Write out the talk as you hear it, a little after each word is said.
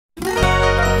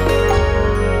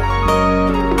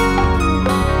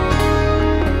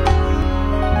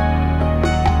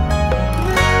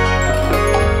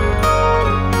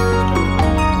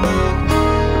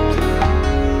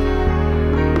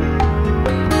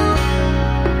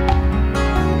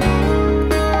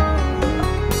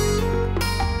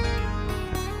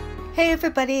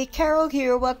everybody, Carol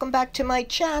here. Welcome back to my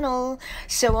channel.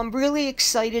 So I'm really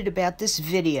excited about this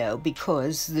video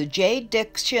because the J.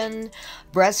 Dixon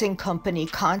Resin Company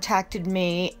contacted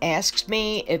me, asked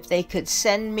me if they could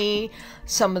send me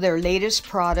some of their latest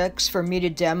products for me to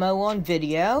demo on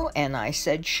video, and I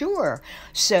said sure.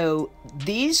 So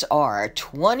these are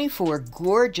 24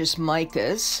 gorgeous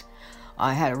micas.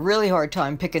 I had a really hard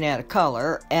time picking out a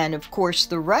color, and of course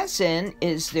the resin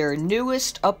is their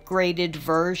newest upgraded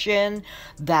version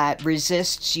that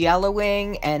resists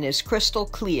yellowing and is crystal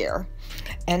clear.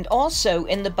 And also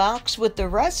in the box with the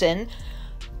resin,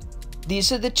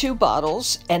 these are the two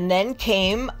bottles, and then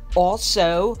came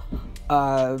also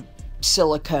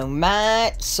silicone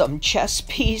mat, some chess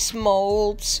piece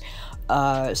molds,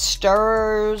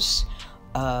 stirrers,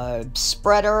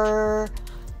 spreader,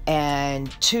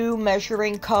 and 2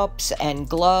 measuring cups and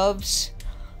gloves.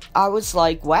 I was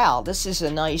like, wow, this is a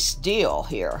nice deal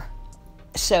here.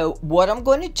 So what I'm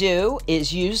going to do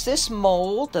is use this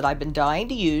mold that I've been dying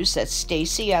to use that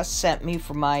Stacey S sent me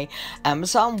for my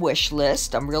Amazon wish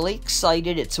list. I'm really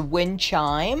excited. It's a wind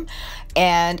chime,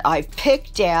 and I've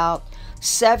picked out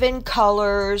 7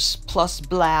 colors plus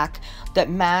black that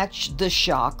match the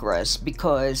chakras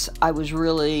because I was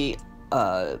really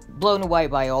blown away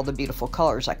by all the beautiful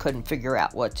colors. I couldn't figure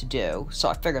out what to do, so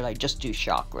I figured I'd just do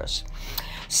chakras.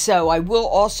 So I will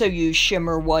also use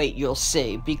shimmer white, you'll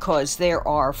see, because there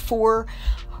are 4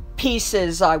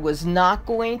 pieces I was not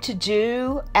going to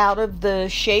do out of the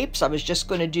shapes. I was just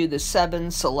going to do the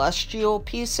 7 celestial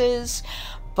pieces,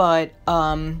 but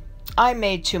I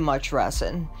made too much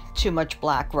resin, too much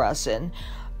black resin,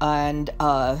 and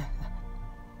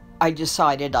I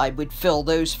decided I would fill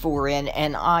those 4 in,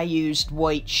 and I used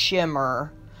white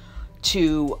shimmer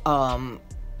to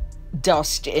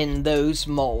dust in those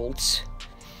molds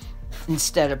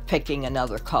instead of picking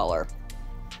another color.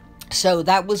 So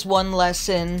that was one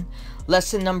lesson.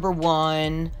 Lesson number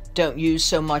 1, don't use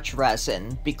so much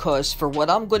resin, because for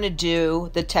what I'm going to do,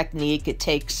 the technique, it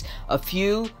takes a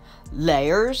few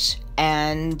layers,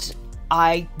 and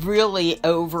I really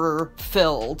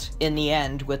overfilled in the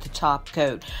end with the top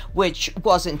coat, which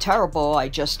wasn't terrible. I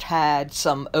just had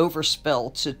some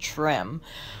overspill to trim.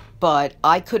 But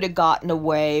I could have gotten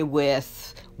away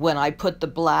with, when I put the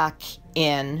black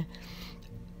in,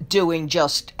 doing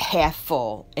just half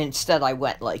full. Instead, I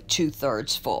went like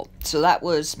 2/3 full. So that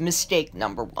was mistake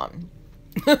number 1.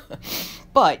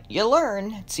 But you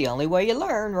learn. It's the only way you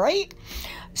learn, right?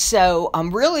 So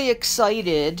I'm really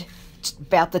excited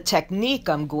about the technique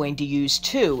I'm going to use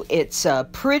too. It's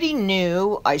pretty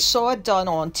new. I saw it done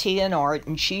on T&,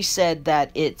 and she said that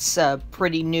it's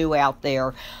pretty new out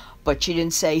there, but she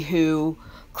didn't say who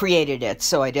created it,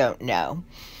 so I don't know.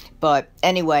 But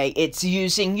anyway, it's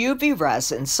using UV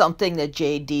resin, something that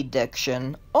J.D.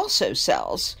 Dixon also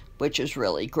sells, which is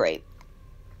really great.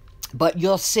 But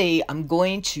you'll see, I'm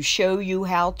going to show you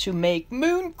how to make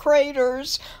moon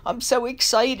craters. I'm so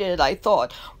excited. I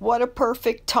thought, what a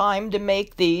perfect time to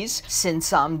make these,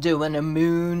 since I'm doing a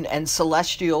moon and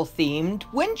celestial themed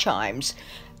wind chimes.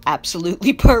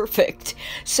 Absolutely perfect.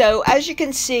 So as you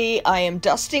can see, I am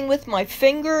dusting with my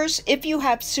fingers. If you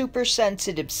have super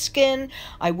sensitive skin,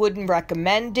 I wouldn't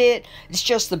recommend it. It's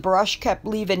just the brush kept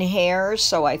leaving hairs,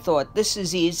 so I thought this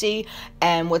is easy.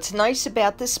 And what's nice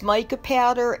about this mica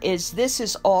powder is this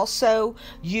is also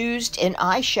used in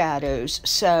eyeshadows,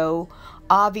 so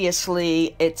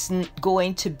obviously it's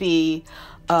going to be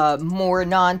more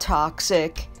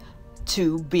non-toxic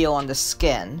to be on the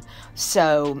skin.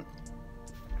 So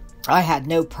I had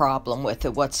no problem with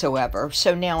it whatsoever.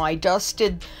 So now I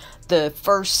dusted the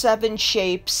first 7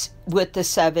 shapes with the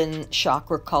 7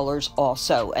 chakra colors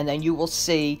also. And then you will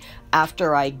see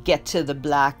after I get to the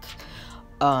black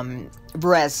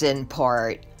resin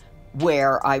part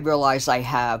where I realize I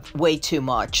have way too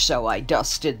much. So I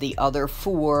dusted the other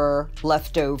 4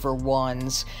 leftover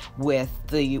ones with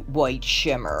the white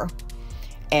shimmer.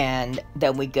 And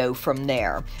then we go from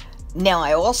there. Now,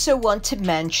 I also want to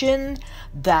mention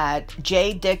that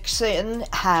J. Dixon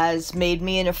has made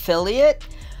me an affiliate.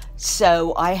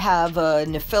 So I have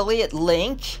an affiliate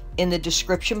link in the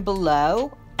description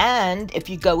below. And if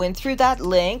you go in through that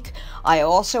link, I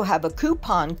also have a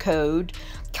coupon code,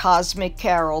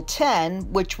 COSMICCAROL10,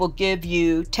 which will give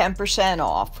you 10%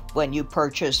 off when you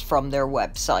purchase from their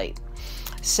website.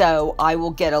 So I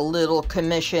will get a little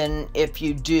commission if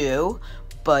you do,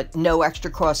 but no extra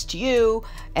cost to you.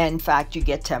 In fact, you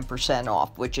get 10%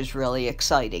 off, which is really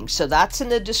exciting. So that's in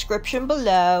the description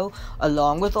below,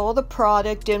 along with all the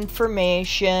product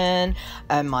information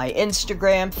and my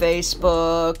Instagram,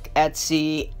 Facebook,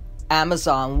 Etsy,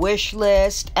 Amazon wish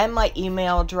list, and my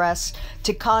email address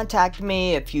to contact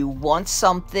me if you want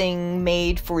something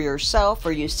made for yourself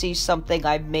or you see something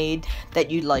I've made that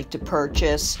you'd like to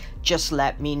purchase. Just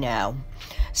let me know.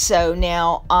 So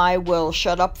now I will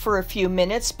shut up for a few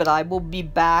minutes, but I will be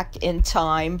back in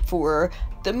time for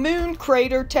the moon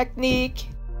crater technique.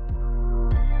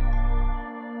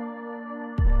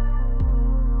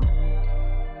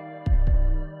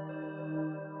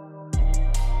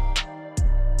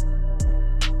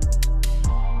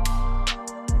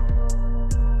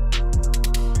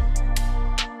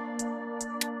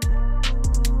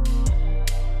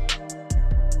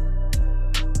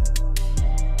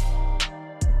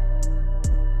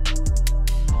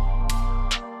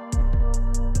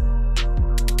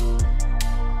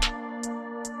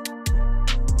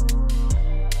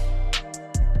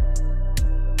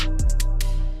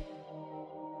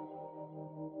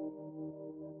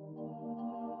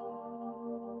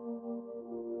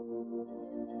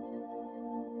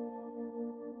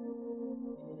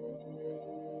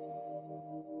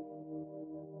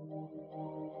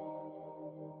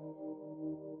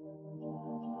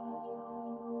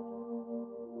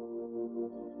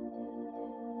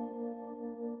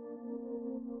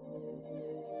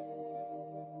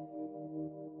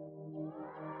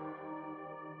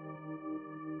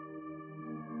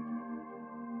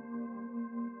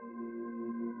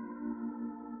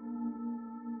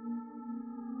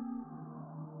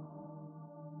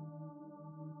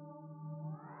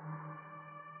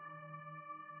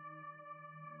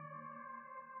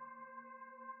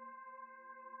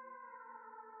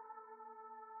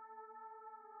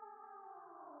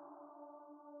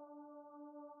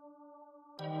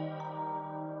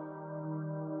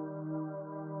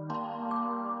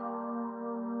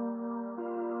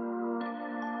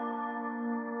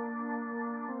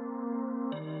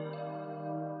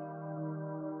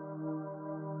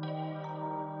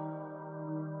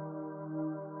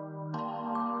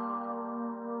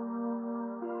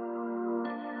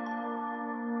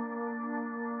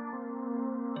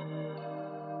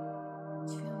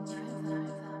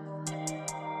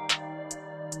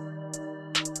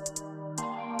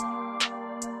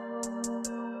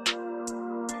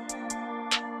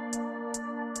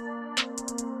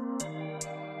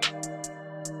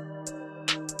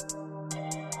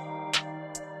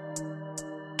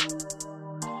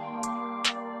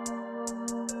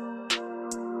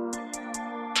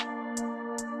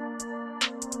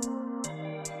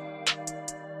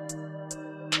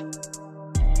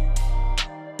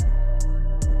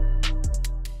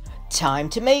 Time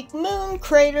to make moon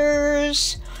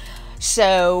craters.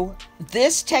 So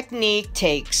this technique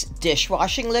takes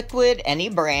dishwashing liquid, any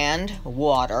brand,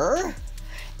 water,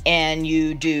 and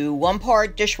you do 1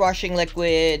 part dishwashing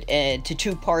liquid to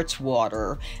 2 parts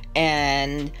water,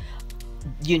 and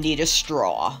you need a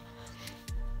straw.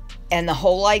 And the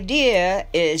whole idea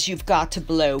is you've got to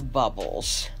blow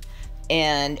bubbles.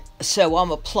 And so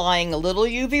I'm applying a little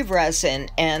UV resin,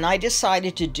 and I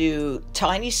decided to do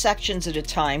tiny sections at a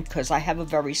time because I have a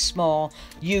very small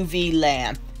UV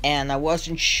lamp, and I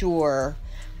wasn't sure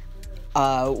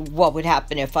what would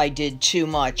happen if I did too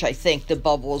much. I think the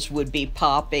bubbles would be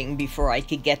popping before I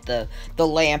could get the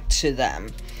lamp to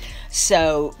them.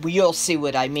 So you'll see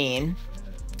what I mean.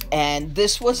 And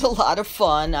this was a lot of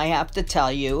fun, I have to tell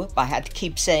you. I had to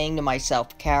keep saying to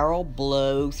myself, Carol,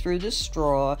 blow through the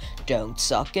straw, don't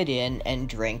suck it in, and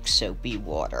drink soapy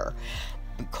water.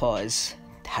 Because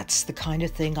that's the kind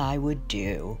of thing I would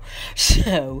do.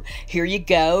 So here you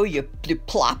go, you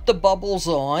plop the bubbles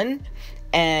on,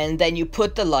 and then you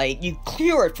put the light, you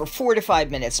clear it for 4 to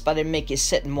 5 minutes, but I didn't make you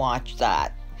sit and watch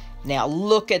that. Now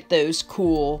look at those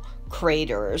cool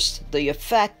craters. The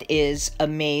effect is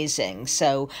amazing.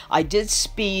 So I did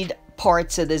speed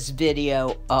parts of this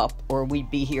video up or we'd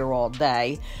be here all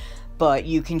day, but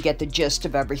you can get the gist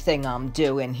of everything I'm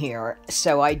doing here.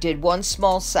 So I did one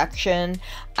small section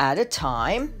at a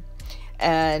time,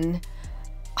 and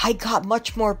I got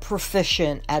much more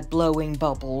proficient at blowing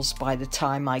bubbles by the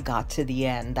time I got to the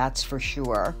end, that's for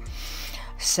sure.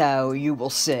 So you will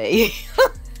see.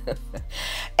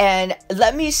 And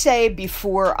let me say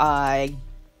before I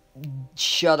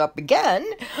shut up again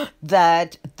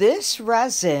that this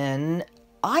resin,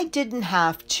 I didn't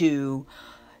have to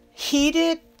heat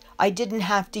it. I didn't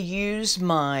have to use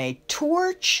my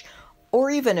torch or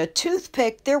even a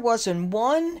toothpick. There wasn't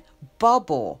one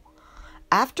bubble.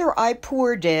 After I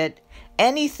poured it,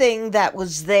 anything that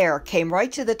was there came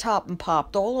right to the top and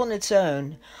popped all on its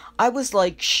own. I was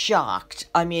like shocked.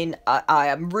 I mean, I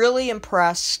am really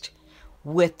impressed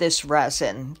with this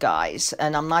resin, guys,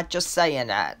 and I'm not just saying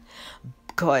that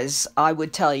because I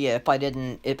would tell you if I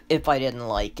didn't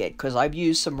like it, because I've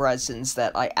used some resins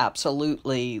that I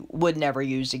absolutely would never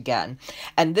use again.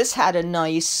 And this had a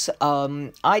nice,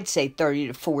 I'd say 30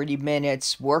 to 40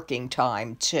 minutes working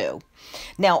time too.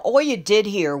 Now, all you did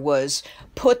here was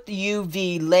put the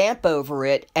UV lamp over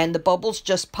it, and the bubbles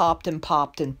just popped and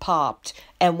popped and popped.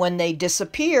 And when they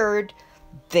disappeared,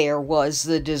 there was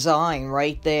the design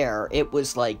right there. It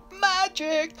was like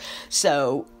magic.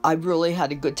 So I really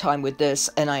had a good time with this,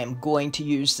 and I am going to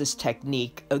use this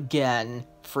technique again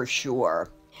for sure.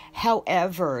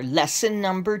 However, lesson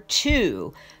number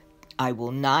 2, I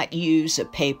will not use a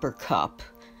paper cup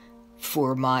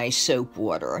for my soap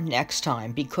water next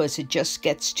time because it just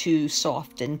gets too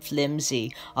soft and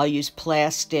flimsy. I'll use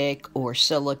plastic or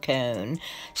silicone.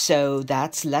 So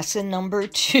that's lesson number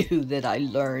 2 that I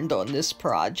learned on this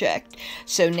project.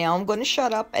 So now I'm going to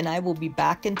shut up and I will be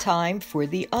back in time for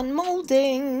the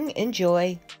unmolding.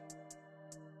 Enjoy.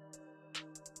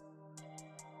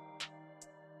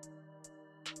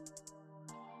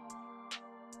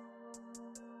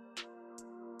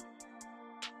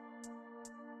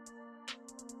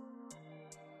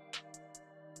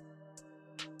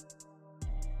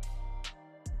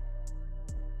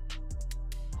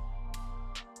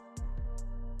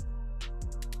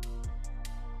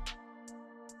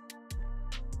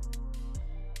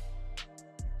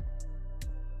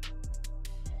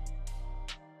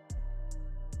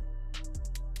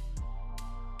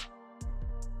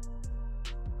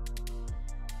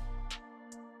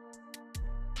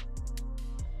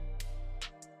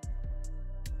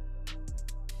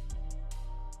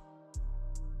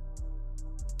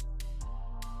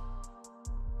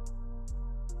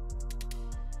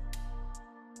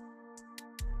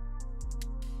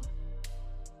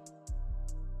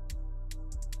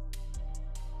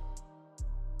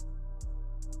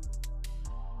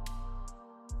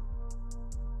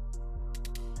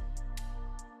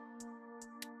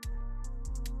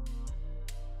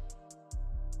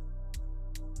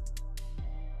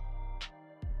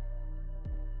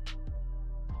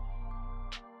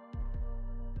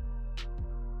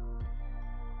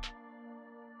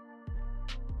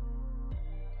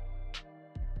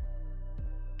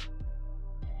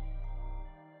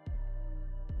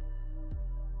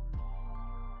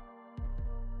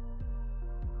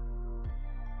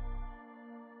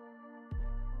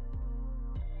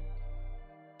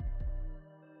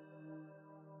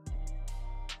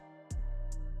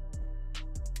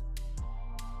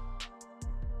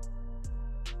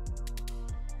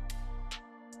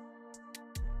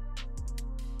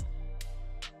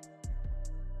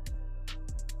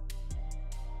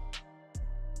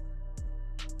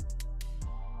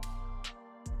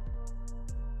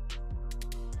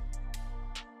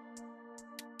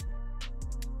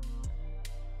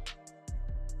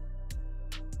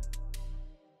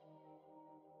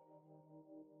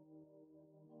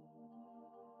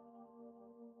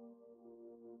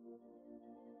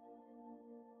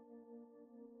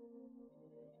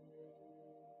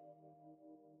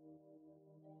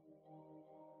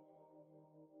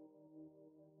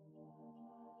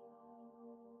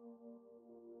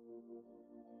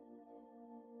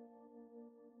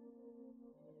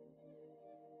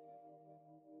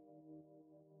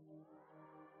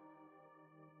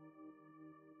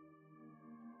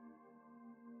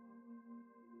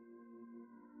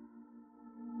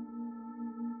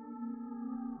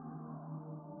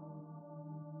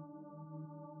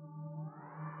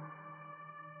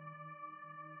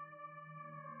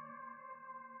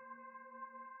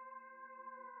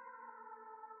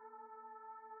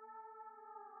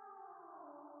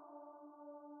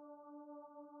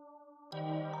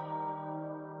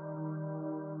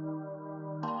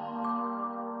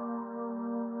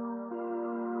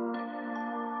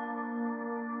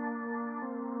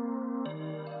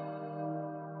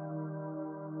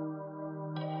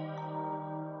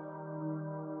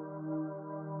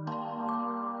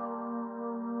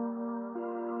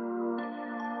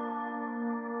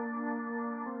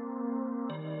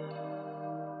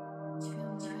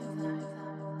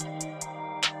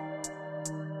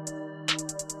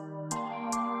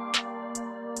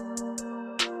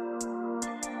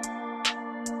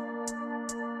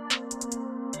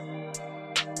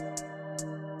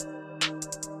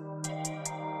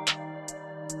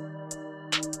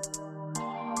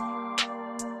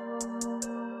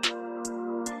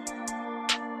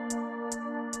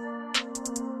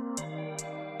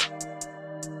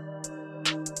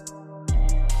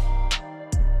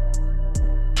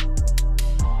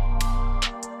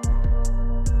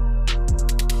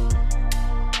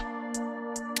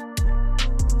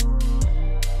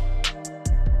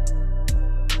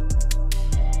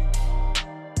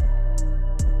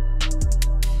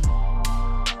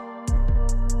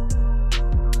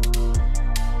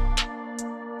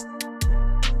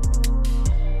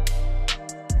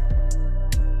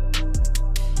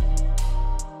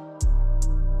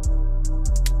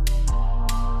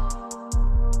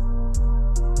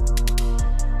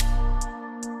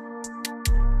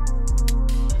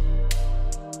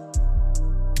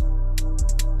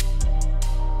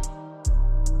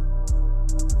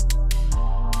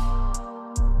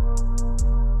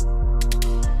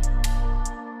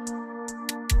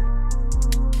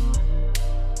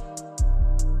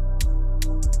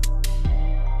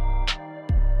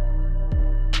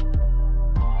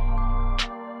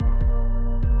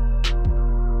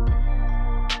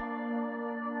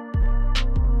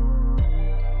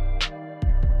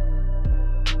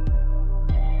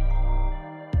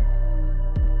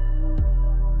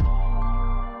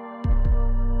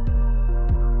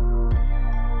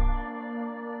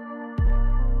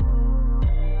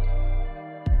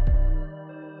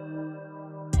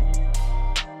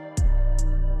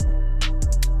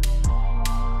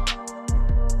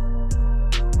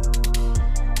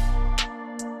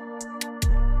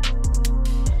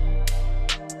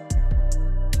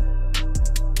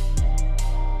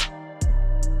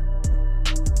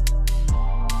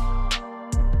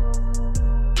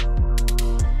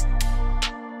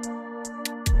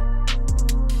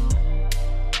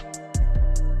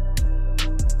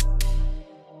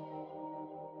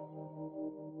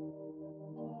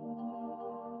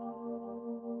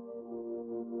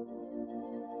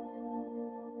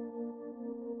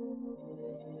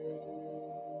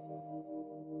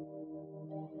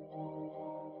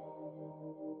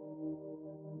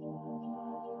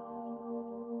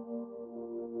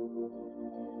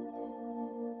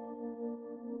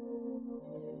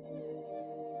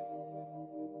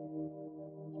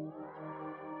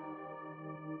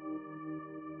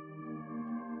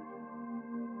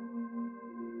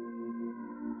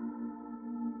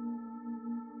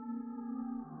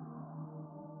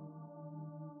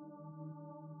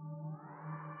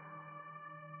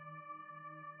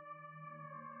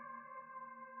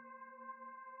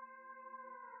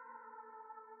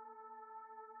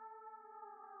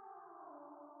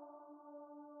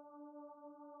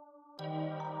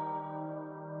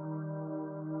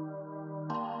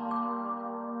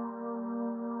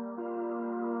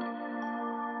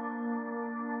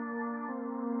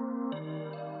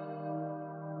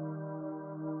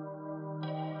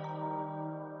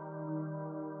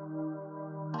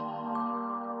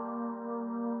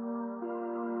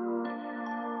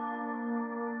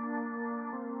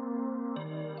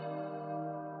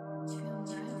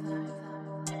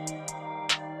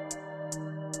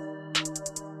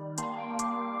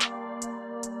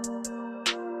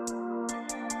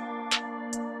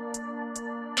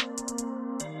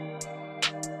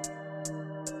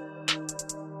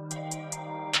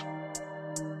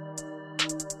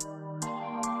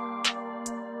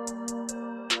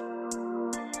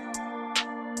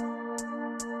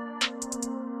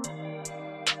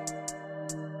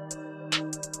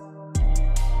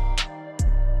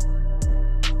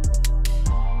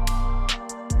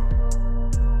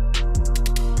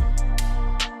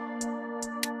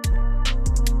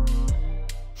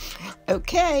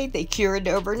 okay, they cured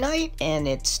overnight and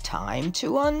it's time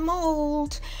to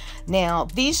unmold. Now,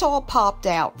 these all popped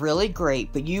out really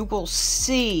great, but you will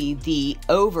see the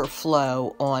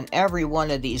overflow on every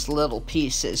one of these little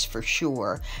pieces for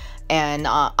sure. And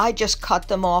I just cut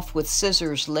them off with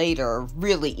scissors later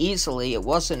really easily. It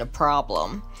wasn't a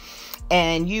problem.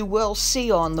 And you will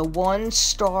see on the one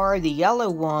star, the yellow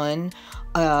one,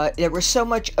 there was so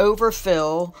much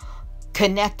overfill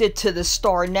connected to the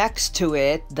star next to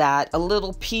it that a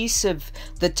little piece of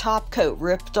the top coat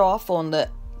ripped off on the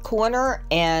corner,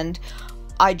 and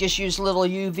I just used little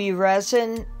UV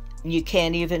resin. You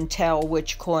can't even tell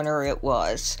which corner it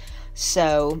was.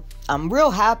 So I'm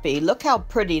real happy. Look how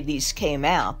pretty these came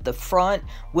out. The front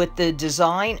with the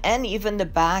design, and even the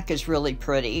back is really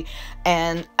pretty.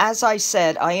 And as I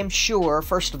said, I am sure,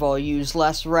 first of all, use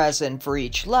less resin for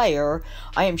each layer.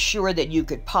 I am sure that you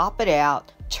could pop it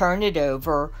out, turn it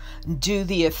over, do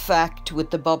the effect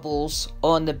with the bubbles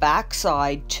on the back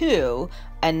side too,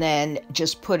 and then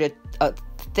just put a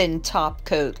thin top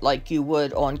coat like you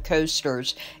would on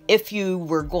coasters if you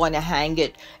were going to hang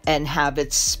it and have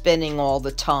it spinning all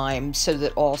the time so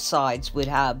that all sides would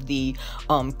have the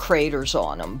craters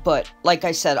on them. But like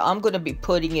I said, I'm going to be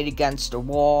putting it against a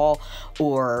wall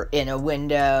or in a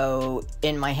window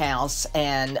in my house,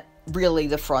 and really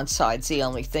the front side's the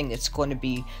only thing that's going to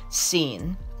be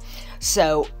seen.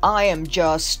 So I am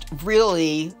just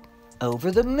really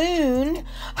over the moon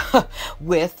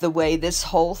with the way this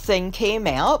whole thing came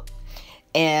out.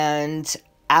 And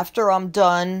after I'm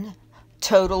done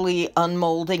totally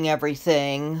unmolding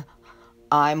everything,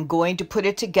 I'm going to put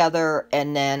it together,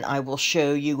 and then I will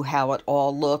show you how it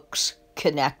all looks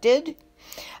connected.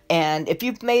 And if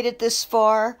you've made it this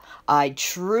far, I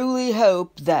truly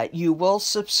hope that you will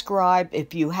subscribe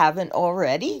if you haven't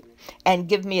already, and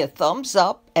give me a thumbs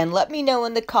up, and let me know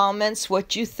in the comments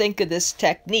what you think of this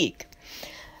technique.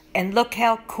 And look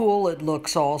how cool it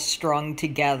looks all strung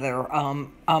together.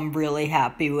 I'm really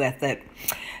happy with it.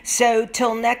 So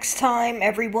till next time,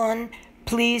 everyone,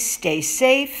 please stay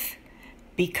safe,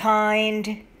 be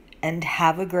kind, and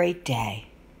have a great day.